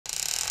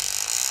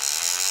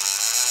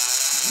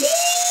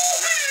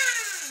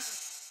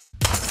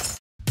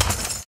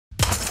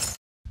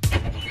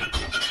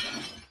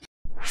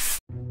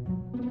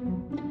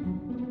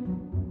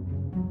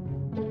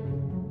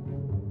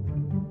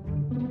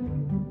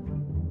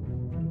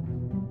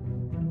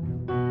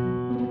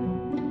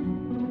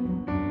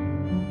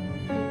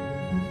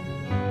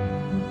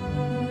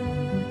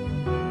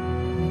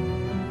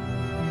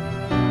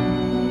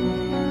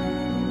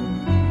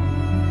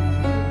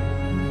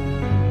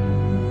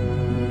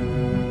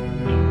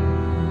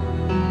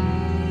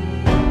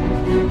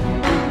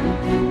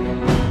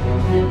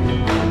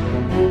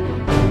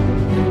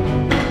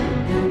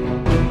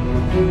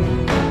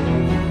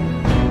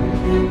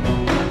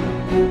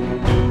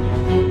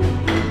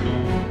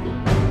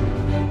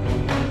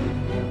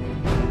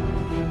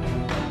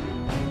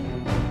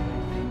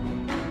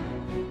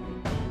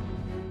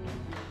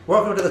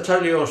Welcome to the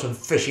Totally Awesome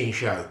Fishing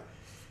Show.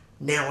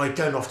 Now, I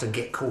don't often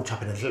get caught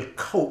up in a little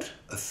cult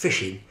of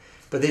fishing,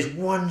 but there's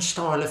one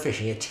style of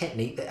fishing, a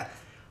technique that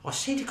I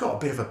seem to got a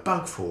bit of a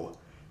bug for.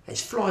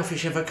 It's fly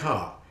fishing for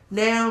carp.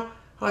 Now,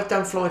 I've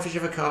done fly fishing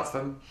for carp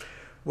from,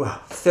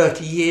 well,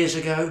 30 years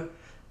ago,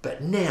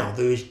 but now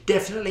there is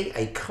definitely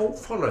a cult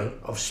following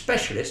of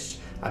specialists,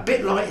 a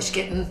bit like it's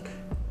getting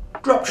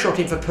drop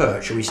shotting for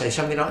perch, shall we say,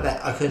 something like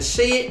that. I can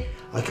see it,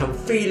 I can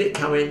feel it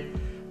coming.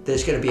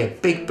 There's going to be a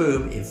big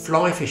boom in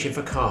fly fishing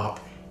for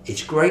carp.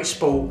 It's great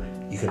sport,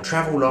 you can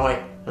travel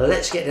light.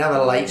 Let's get down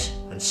the lakes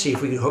and see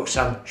if we can hook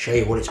some, show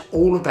you what it's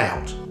all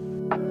about.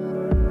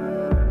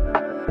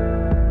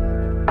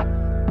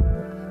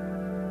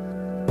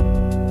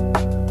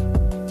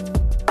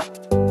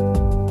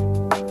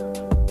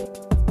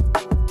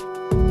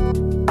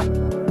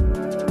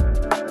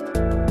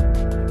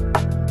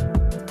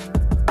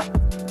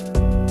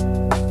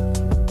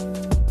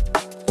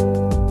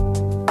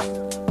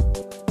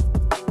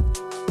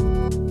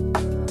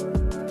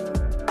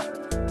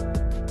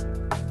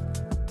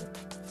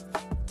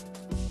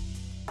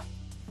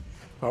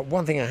 Right,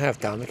 one thing I have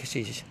done, because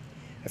it's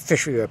a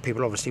fishery where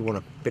people obviously want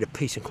a bit of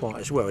peace and quiet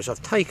as well, is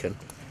I've taken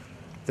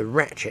the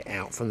ratchet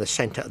out from the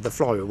centre of the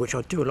fly reel, which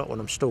I do a lot when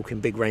I'm stalking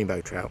big rainbow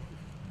trout,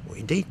 or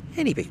indeed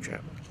any big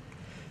trout.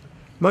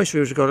 Most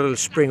reels have got a little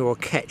spring or a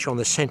catch on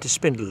the centre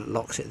spindle that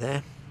locks it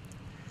there.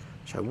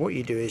 So what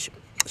you do is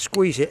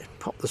squeeze it,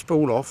 pop the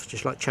spool off,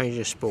 just like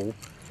changing a spool,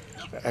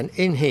 and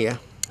in here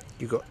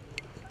you've got,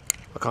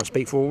 I can't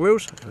speak for all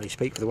reels, I can only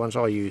speak for the ones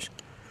I use,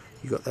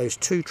 you've got those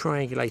two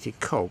triangulated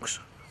cogs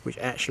which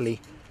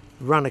actually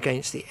run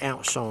against the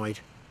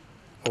outside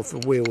of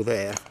the wheel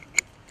there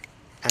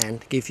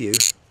and give you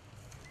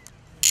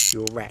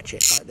your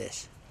ratchet like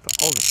this. But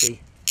obviously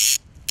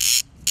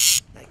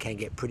that can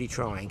get pretty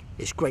trying.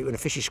 It's great when a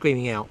fish is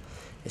screaming out.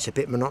 It's a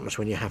bit monotonous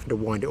when you're having to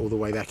wind it all the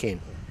way back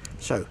in.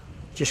 So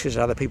just because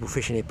other people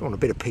fishing it on a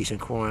bit of peace and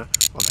quiet,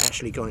 I've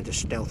actually gone into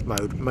stealth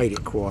mode, made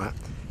it quiet,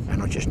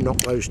 and I just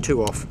knocked those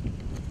two off,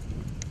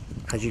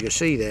 as you can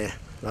see there,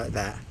 like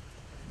that.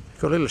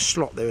 Got a little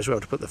slot there as well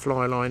to put the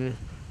fly line in,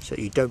 so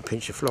you don't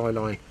pinch the fly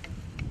line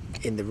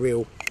in the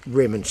reel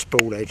rim and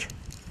spool edge.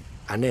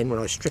 And then when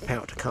I strip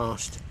out to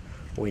cast,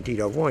 or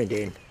indeed I wind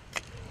in,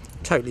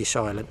 totally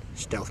silent,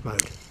 stealth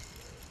mode.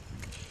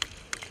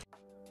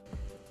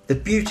 The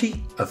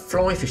beauty of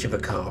fly fishing for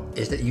carp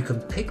is that you can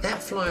pick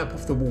that fly up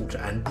off the water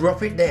and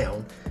drop it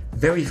down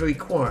very, very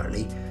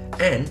quietly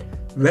and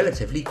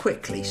relatively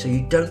quickly, so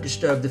you don't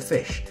disturb the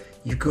fish.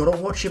 You've got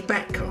to watch your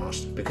back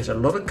cast, because a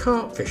lot of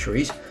carp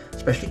fisheries,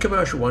 especially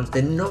commercial ones,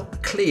 they're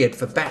not cleared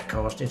for back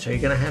casting, so you're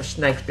going to have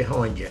snags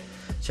behind you.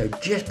 So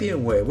just be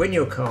aware when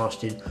you're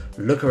casting,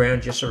 look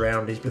around your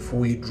surroundings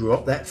before you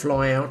drop that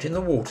fly out in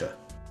the water.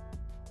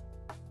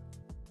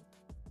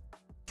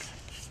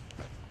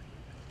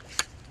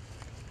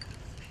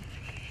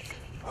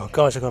 Oh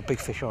guys, I've got a big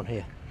fish on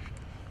here.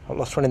 I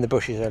lost one in the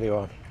bushes earlier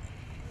on.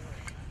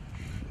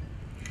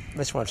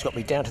 This one's got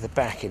me down to the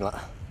back in like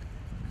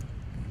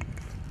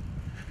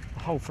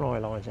the whole fly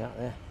line's out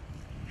there.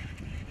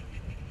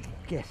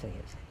 I'm guessing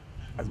it's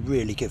a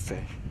really good fish.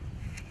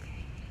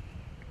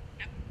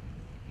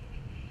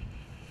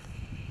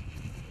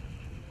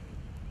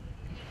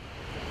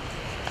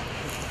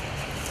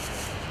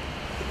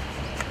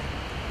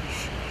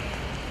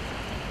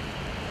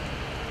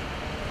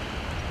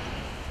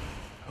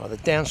 Well, the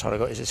downside I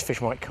got is this fish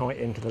might kite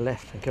into the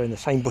left and go in the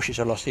same bushes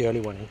I lost the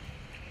early one in.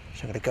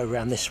 So I'm going to go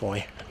around this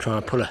way and try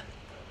and pull a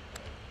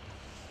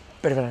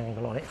bit of an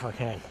angle on it if I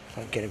can, if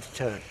I can get him to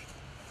turn.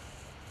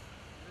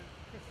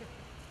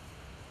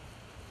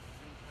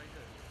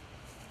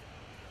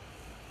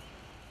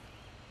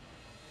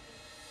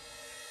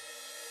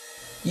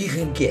 You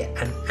can get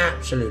an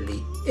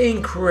absolutely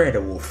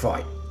incredible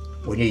fight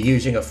when you're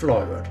using a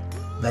fly rod.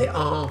 They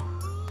are,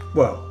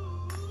 well,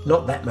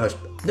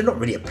 they're not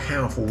really a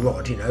powerful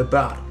rod, you know,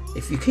 but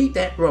if you keep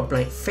that rod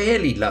blank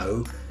fairly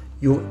low,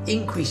 you'll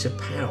increase the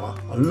power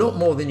a lot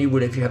more than you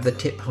would if you have the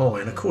tip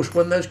high. And of course,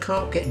 when those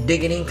carp get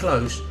digging in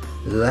close,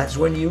 that's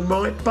when you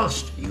might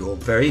bust your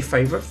very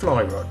favourite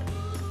fly rod.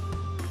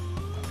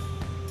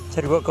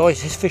 Tell you what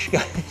guys, this fish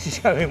is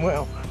going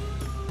well.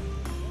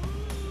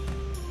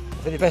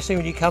 I think the best thing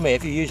when you come here,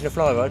 if you're using a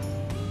fly rod,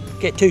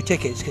 get 2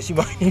 tickets, because you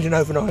might need an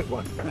overnight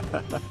one.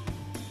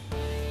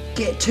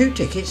 Get 2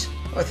 tickets?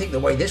 I think the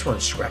way this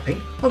one's scrapping,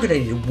 I'm going to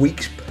need a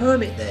week's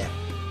permit there.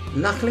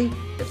 Luckily,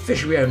 the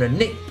fishery owner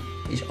Nick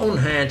is on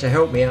hand to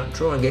help me out and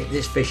try and get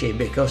this fish in,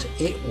 because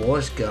it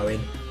was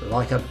going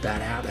like a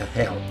bat out of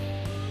hell.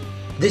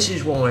 This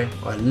is why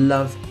I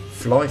love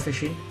fly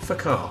fishing for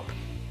carp.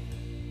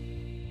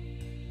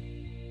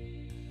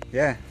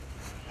 Yeah,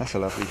 that's a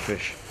lovely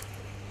fish.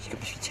 It's got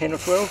to be 10 or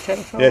 12, 10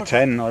 or 12? Yeah,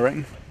 10 I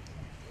reckon.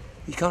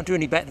 You can't do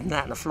any better than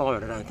that in a fly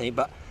rod, I don't think,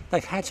 but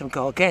they've had some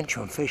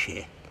gargantuan fish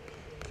here.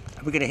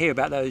 And we're going to hear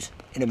about those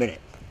in a minute.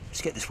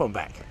 Let's get this one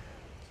back.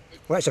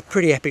 Well, it's a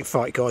pretty epic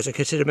fight, guys. I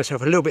consider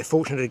myself a little bit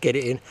fortunate to get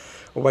it in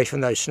away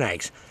from those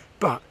snags,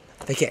 but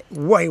they get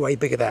way, way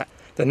bigger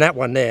than that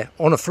one there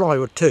on a fly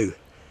rod too.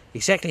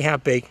 Exactly how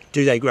big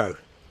do they grow?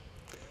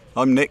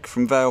 I'm Nick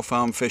from Vale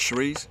Farm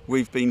Fisheries.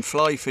 We've been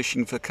fly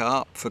fishing for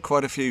carp for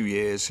quite a few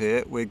years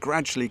here. We're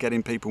gradually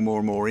getting people more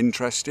and more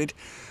interested.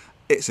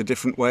 It's a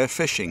different way of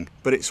fishing,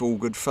 but it's all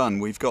good fun.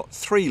 We've got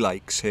 3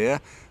 lakes here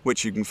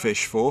which you can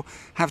fish for.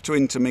 Have to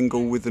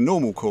intermingle with the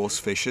normal course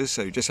fishers,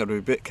 so you just have to be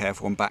a bit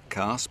careful on back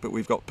cast, but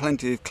we've got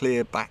plenty of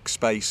clear back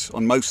space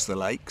on most of the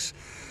lakes.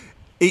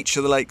 Each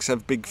of the lakes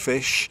have big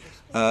fish.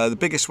 The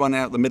biggest one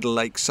out the middle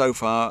lake so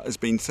far has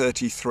been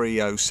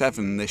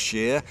 33.07 this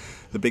year.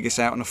 The biggest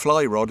out on a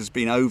fly rod has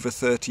been over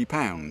 30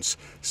 pounds.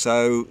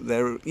 So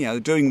they're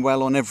doing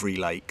well on every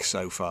lake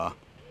so far.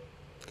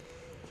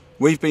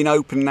 We've been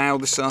open now,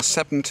 this is our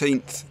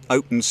 17th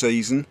open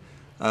season.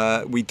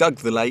 We dug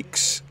the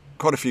lakes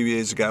quite a few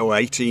years ago,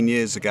 18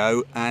 years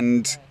ago,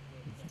 and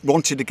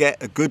wanted to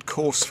get a good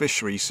course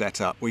fishery set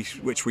up,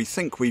 which we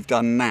think we've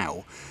done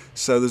now.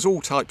 So there's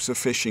all types of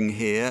fishing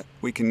here.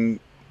 We can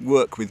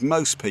work with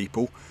most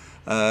people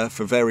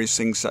for various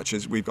things, such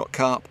as we've got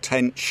carp,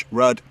 tench,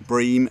 rudd,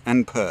 bream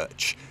and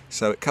perch.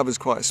 So it covers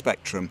quite a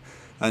spectrum.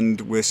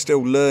 And we're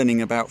still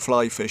learning about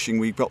fly fishing.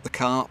 We've got the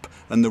carp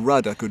and the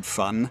rudd are good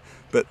fun,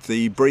 but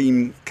the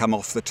bream come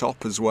off the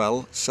top as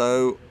well.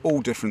 So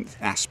all different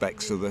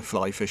aspects of the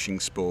fly fishing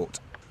sport.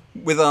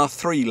 With our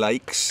 3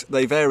 lakes,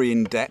 they vary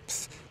in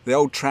depth. The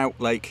old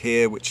trout lake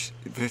here, which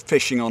we're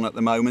fishing on at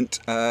the moment,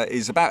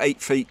 is about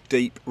 8 feet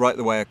deep right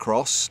the way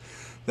across.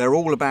 They're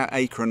all about 1.5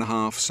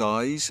 acre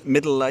size.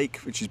 Middle lake,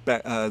 which is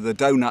the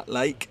donut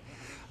lake,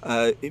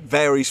 it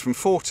varies from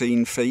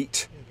 14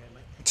 feet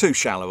to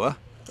shallower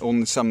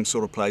on some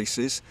sort of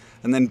places.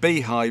 And then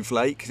Beehive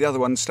Lake, the other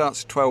one,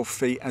 starts at 12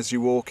 feet as you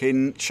walk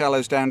in,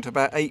 shallows down to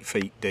about 8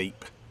 feet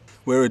deep.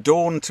 We're a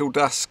dawn till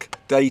dusk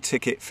day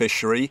ticket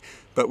fishery,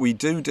 but we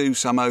do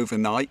some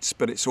overnights,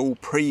 but it's all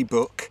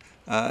pre-book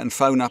and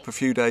phone up a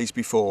few days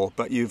before.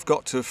 But you've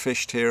got to have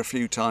fished here a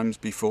few times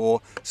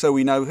before, so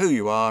we know who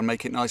you are and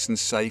make it nice and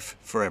safe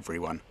for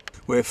everyone.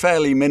 We're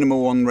fairly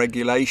minimal on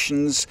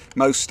regulations.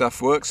 Most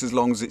stuff works as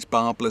long as it's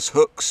barbless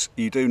hooks.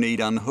 You do need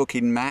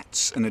unhooking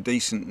mats and a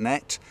decent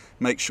net.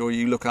 Make sure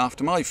you look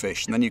after my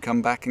fish and then you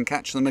come back and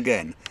catch them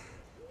again.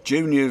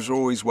 Juniors are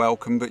always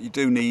welcome, but you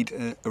do need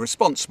a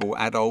responsible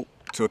adult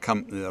to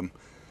accompany them.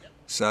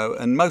 So,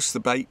 and most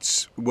of the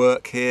baits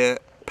work here.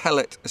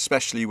 Pellet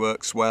especially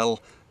works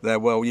well. They're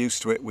well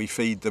used to it. We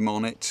feed them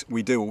on it.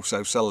 We do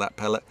also sell that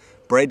pellet.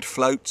 Bread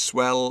floats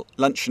well.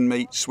 Luncheon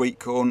meat, sweet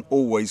corn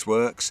always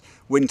works.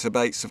 Winter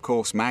baits, of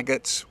course,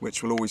 maggots,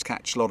 which will always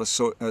catch a lot of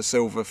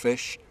silver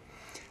fish.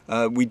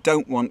 We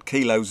don't want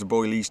kilos of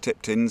boilies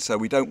tipped in, so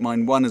we don't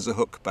mind one as a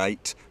hook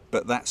bait,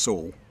 but that's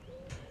all.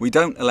 We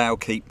don't allow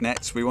keep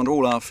nets. We want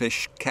all our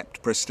fish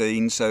kept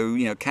pristine, so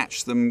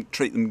catch them,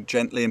 treat them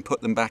gently and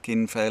put them back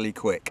in fairly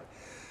quick.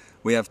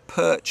 We have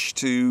perch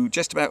to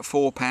just about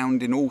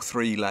 £4 in all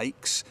 3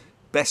 lakes.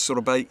 Best sort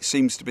of bait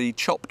seems to be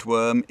chopped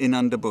worm in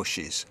under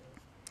bushes.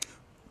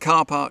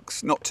 Car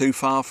parks not too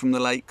far from the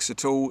lakes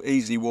at all,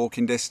 easy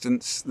walking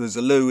distance. There's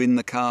a loo in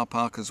the car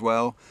park as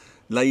well.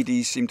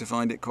 Ladies seem to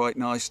find it quite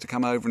nice to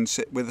come over and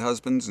sit with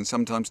husbands and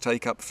sometimes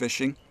take up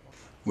fishing.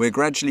 We're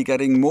gradually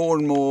getting more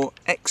and more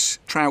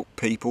ex-trout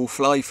people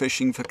fly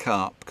fishing for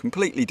carp.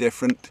 Completely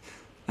different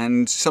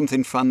and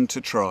something fun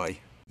to try.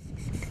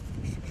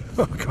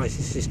 Oh guys,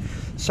 this is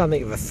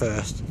something of a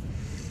first.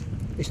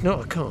 It's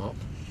not a carp.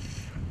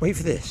 Wait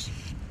for this.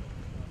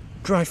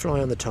 Dry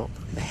fly on the top,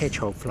 a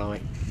hedgehog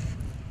fly.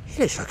 It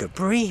looks like a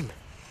bream.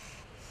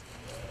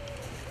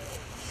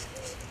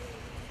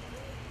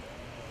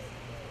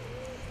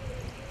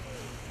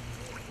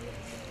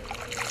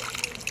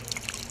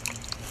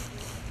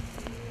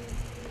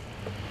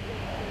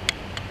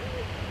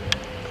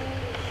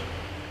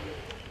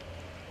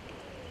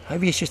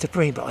 Maybe it's just a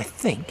bream, but I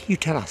think, you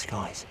tell us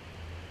guys,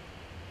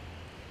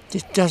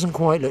 just doesn't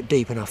quite look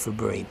deep enough for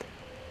bream.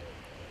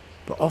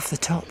 But off the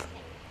top,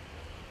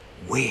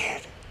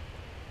 weird.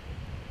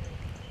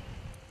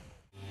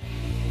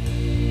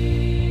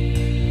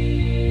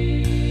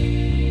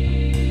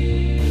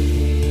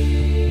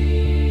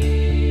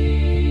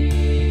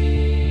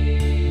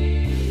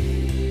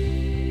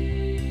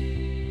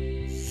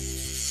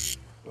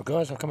 Well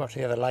guys, I've come up to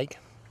the other lake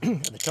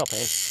at the top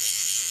end.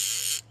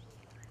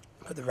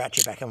 Put the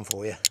ratchet back on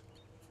for you.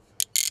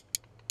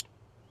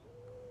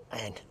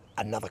 And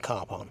another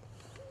carp on.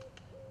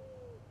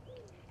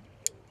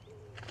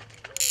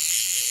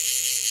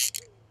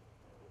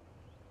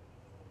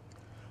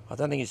 I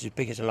don't think it's as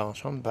big as the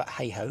last one, but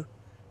hey ho,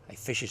 a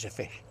fish is a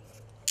fish.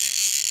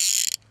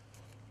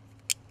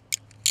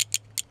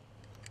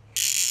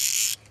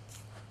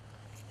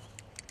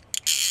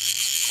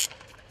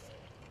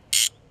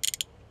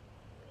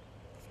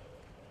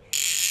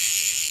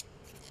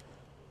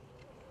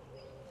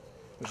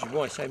 Which is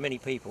why so many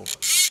people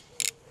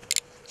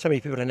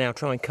are now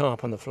trying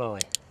carp on the fly.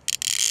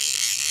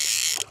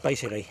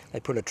 Basically, they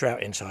put a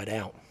trout inside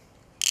out.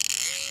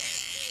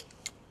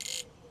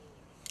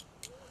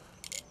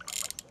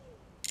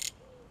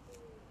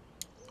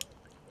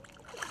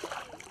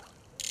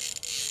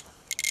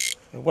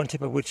 One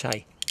tip I would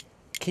say,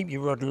 keep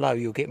your rod low,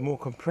 you'll get more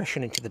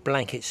compression into the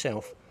blank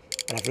itself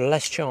and have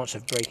less chance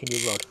of breaking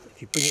your rod.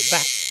 If you bring it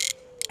back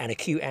at an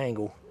acute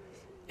angle,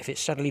 if it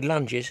suddenly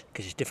lunges,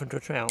 because it's different to a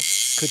trout,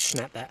 could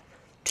snap that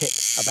tip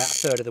about a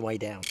third of the way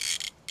down.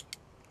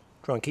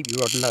 Try and keep your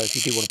rod low if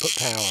you do want to put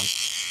power on.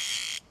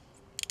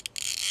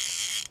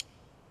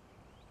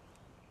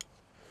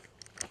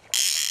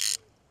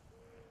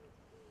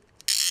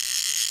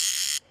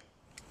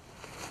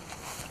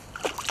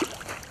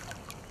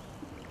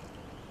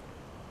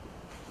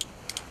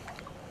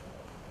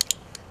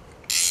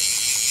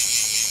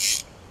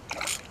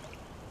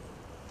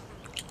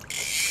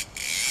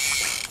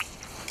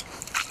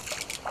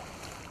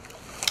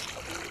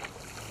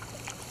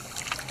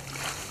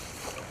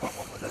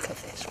 Look at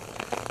this.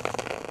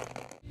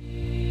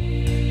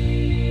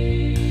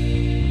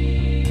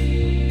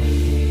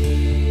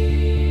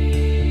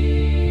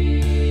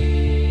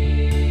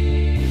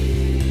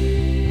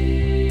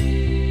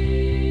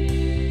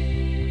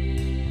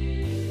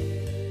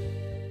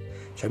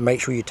 So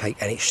make sure you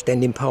take an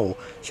extending pole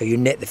so you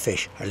net the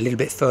fish a little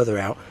bit further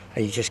out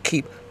and you just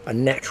keep a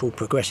natural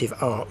progressive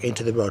arc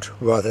into the rod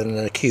rather than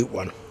an acute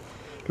one.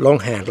 Long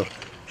handle,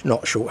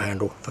 not short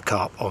handle for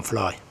carp on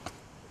fly.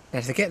 Now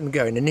to get them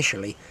going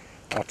initially,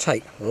 I'll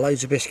take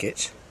loads of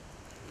biscuits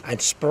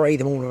and spray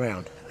them all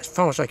around as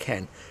far as I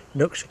can.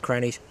 Nooks,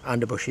 crannies,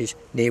 underbushes,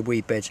 near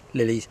weed beds,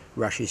 lilies,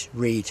 rushes,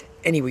 reeds,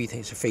 anywhere you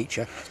think it's a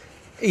feature,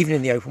 even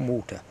in the open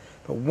water.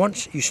 But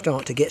once you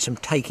start to get some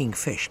taking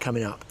fish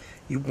coming up,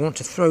 you want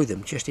to throw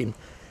them just in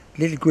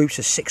little groups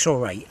of 6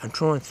 or 8 and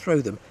try and throw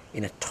them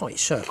in a tight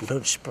circle.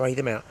 Don't spray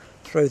them out.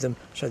 Throw them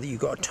so that you've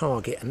got a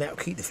target, and that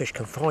will keep the fish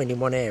confined in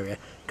one area,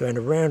 going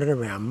around and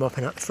around,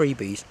 mopping up the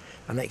freebies,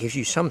 and that gives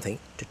you something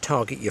to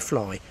target your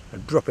fly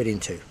and drop it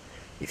into.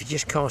 If you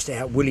just cast it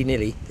out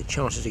willy-nilly, the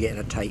chances of getting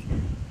a take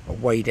are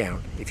way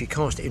down. If you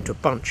cast it into a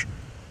bunch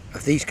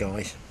of these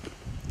guys,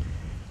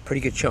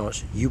 pretty good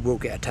chance you will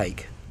get a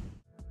take.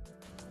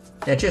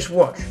 Now just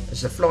watch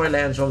as the fly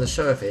lands on the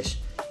surface.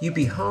 You'd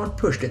be hard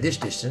pushed at this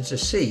distance to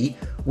see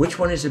which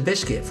one is the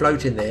biscuit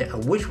floating there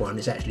and which one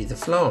is actually the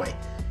fly.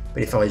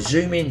 But if I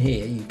zoom in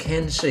here, you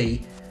can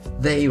see,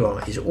 there you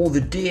are, is all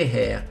the deer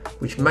hair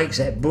which makes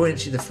that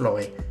buoyancy of the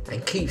fly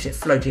and keeps it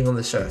floating on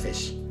the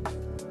surface.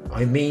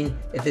 I mean,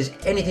 if there's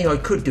anything I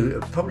could do, it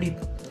would probably,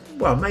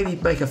 well, maybe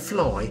make a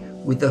fly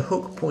with the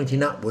hook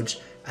pointing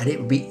upwards, and it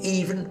would be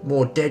even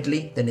more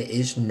deadly than it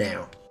is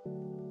now.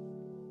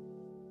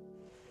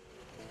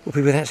 Well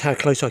people, that's how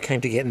close I came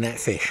to getting that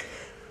fish.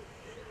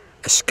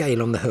 A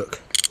scale on the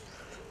hook.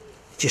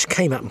 Just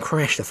came up and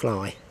crashed the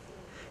fly.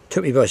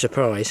 Took me by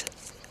surprise.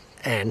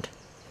 And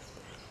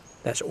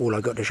that's all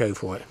I got to show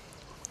for it.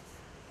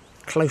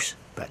 Close,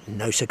 but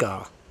no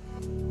cigar.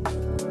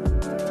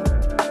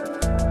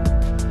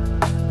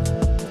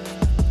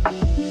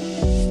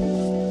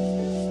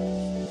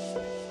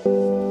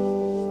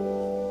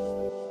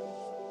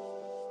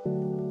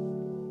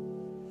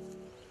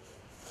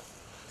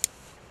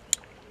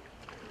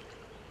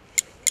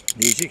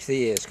 Music to the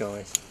ears,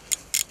 guys.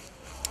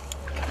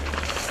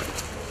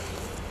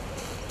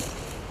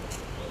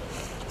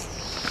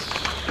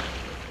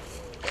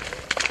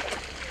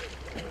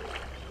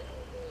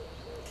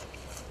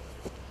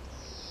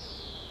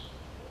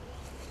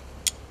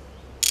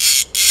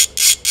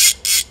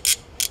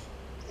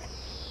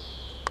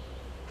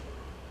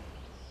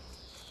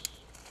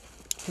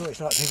 You know,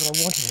 it's like people,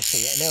 I wanted to see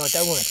it, now I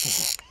don't want to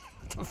see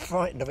it. I'm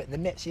frightened of it. The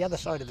net's the other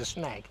side of the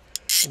snag,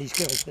 and he's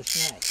going to the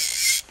snag.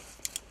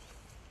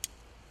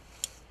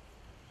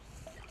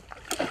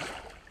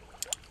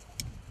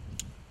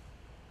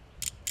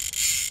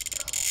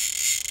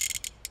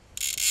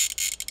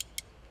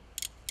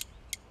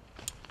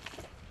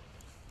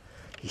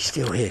 He's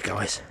still here,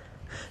 guys.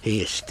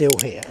 He is still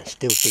here and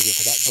still digging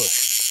for that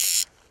bush.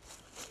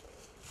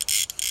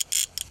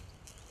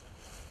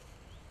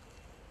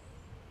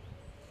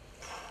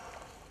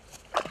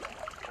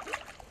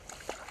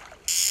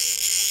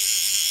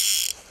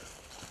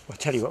 I'll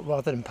tell you what,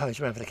 rather than pose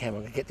around for the camera,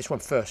 I'm going to get this one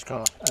first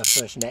net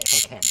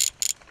if I can.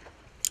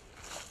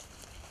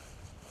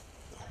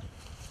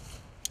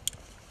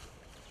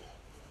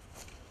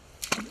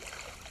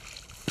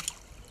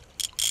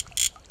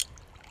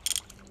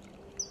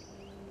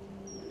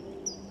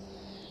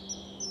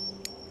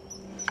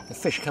 The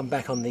fish come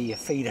back on the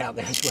feed out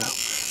there as well.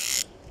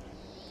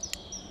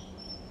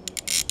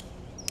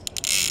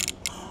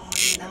 Oh,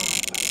 no.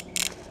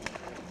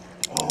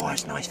 Oh,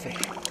 that's nice fish.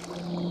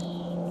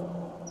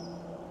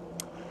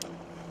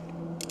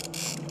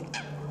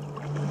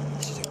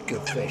 This is a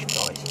good fish,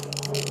 guys.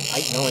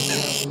 8, 9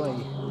 pounds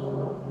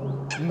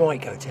maybe.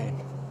 Might go 10.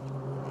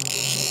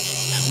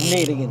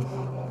 Nearly in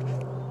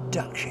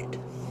duck shit.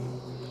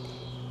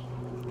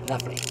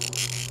 Lovely.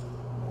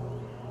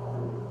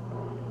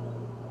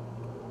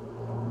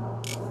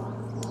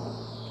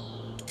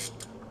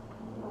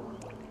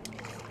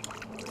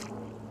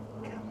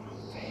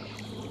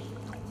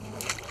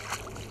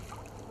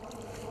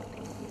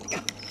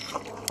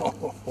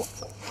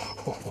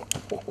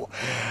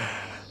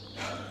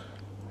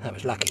 That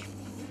was lucky.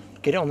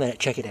 Get it on there,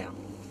 check it out.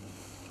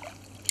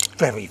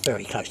 very,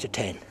 very close to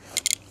 10.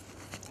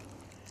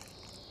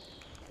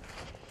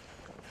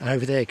 And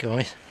over there,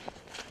 guys,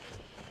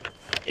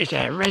 is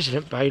our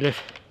resident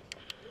bailiff.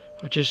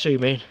 I'll just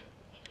zoom in.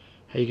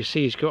 You can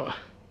see he's got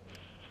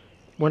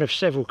one of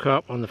several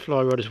carp on the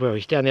fly rod as well.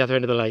 He's down the other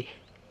end of the lake.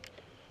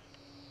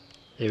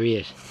 There he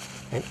is.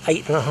 And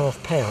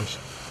 8.5 pounds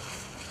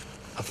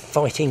of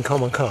fighting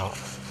common carp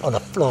on a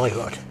fly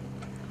rod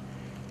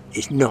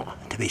is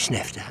not to be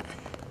sniffed at.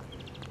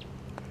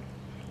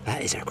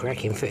 That is a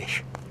cracking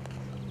fish.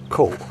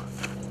 Caught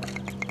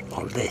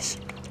on this.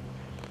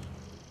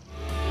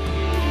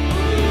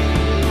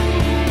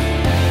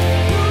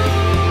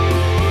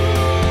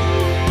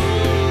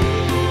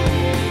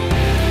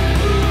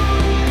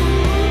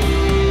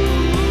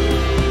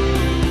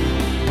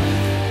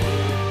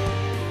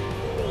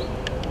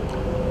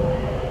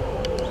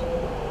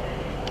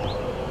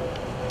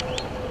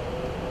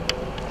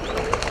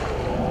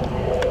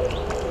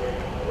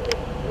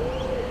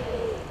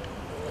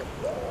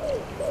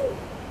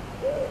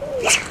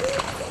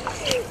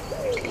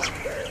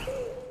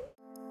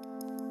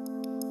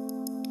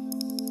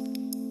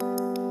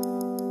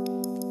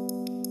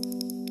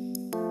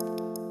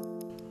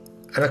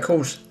 And of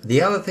course,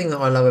 the other thing that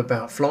I love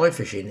about fly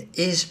fishing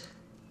is,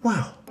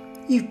 well,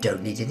 you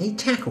don't need any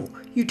tackle.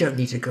 You don't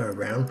need to go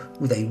around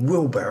with a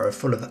wheelbarrow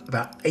full of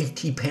about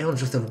 80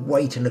 pounds worth of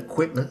weight and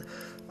equipment,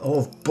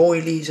 of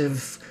boilies,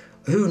 of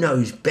who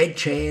knows, bed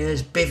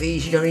chairs,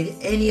 bivvies. You don't need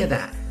any of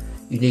that.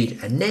 You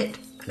need a net,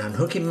 an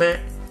unhooking mat,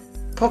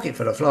 pocket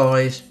full of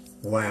flies.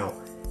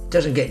 Wow,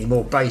 doesn't get any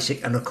more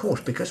basic. And of course,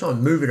 because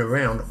I'm moving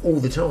around all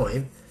the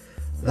time,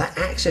 that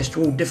access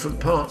to all different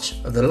parts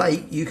of the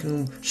lake, you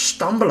can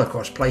stumble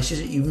across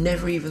places that you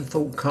never even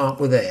thought carp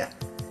were there.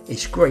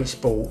 It's great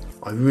sport.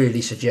 I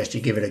really suggest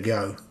you give it a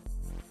go.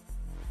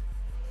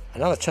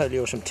 Another totally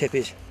awesome tip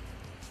is,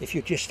 if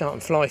you're just starting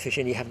fly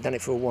fishing, you haven't done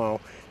it for a while,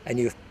 and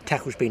your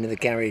tackle's been in the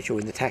garage or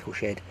in the tackle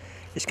shed,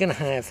 it's going to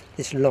have,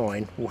 this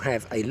line will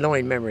have a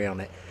line memory on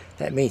it.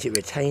 That means it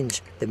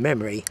retains the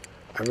memory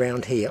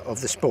around here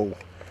of the spool.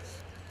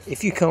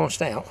 If you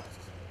cast out,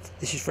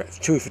 this is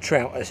true for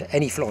trout as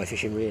any fly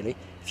fishing really,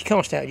 if you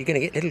cast out, you're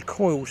going to get little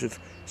coils of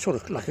sort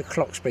of like a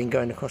clock spring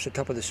going across the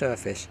top of the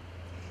surface.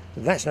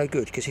 That's no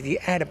good, because if you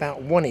add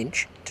about 1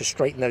 inch to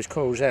straighten those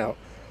coils out,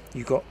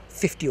 you've got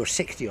 50 or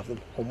 60 of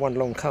them on one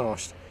long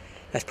cast.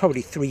 That's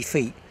probably 3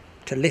 feet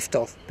to lift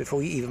off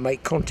before you even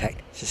make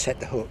contact to set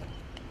the hook.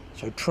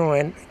 So try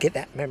and get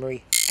that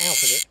memory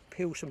out of it,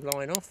 peel some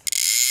line off,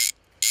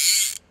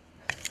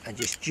 and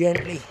just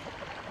gently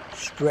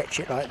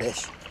stretch it like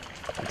this.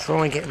 And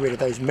try and get rid of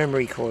those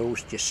memory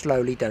coils, just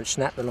slowly, don't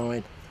snap the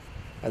line,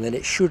 and then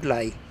it should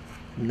lay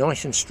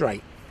nice and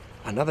straight.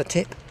 Another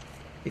tip,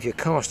 if you're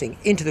casting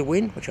into the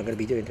wind, which I'm going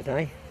to be doing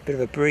today, a bit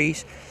of a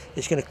breeze,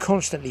 it's going to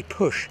constantly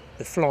push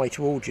the fly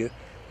towards you.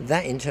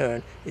 That in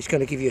turn is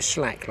going to give you a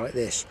slack like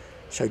this.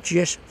 So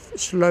just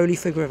slowly,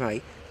 figure of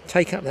 8,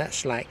 take up that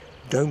slack,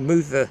 don't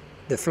move the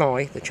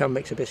fly, the chum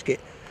mixer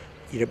biscuit,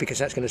 you know, because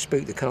that's going to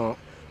spook the carp.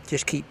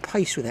 Just keep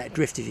pace with that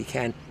drift if you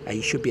can, and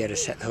you should be able to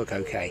set the hook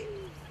okay.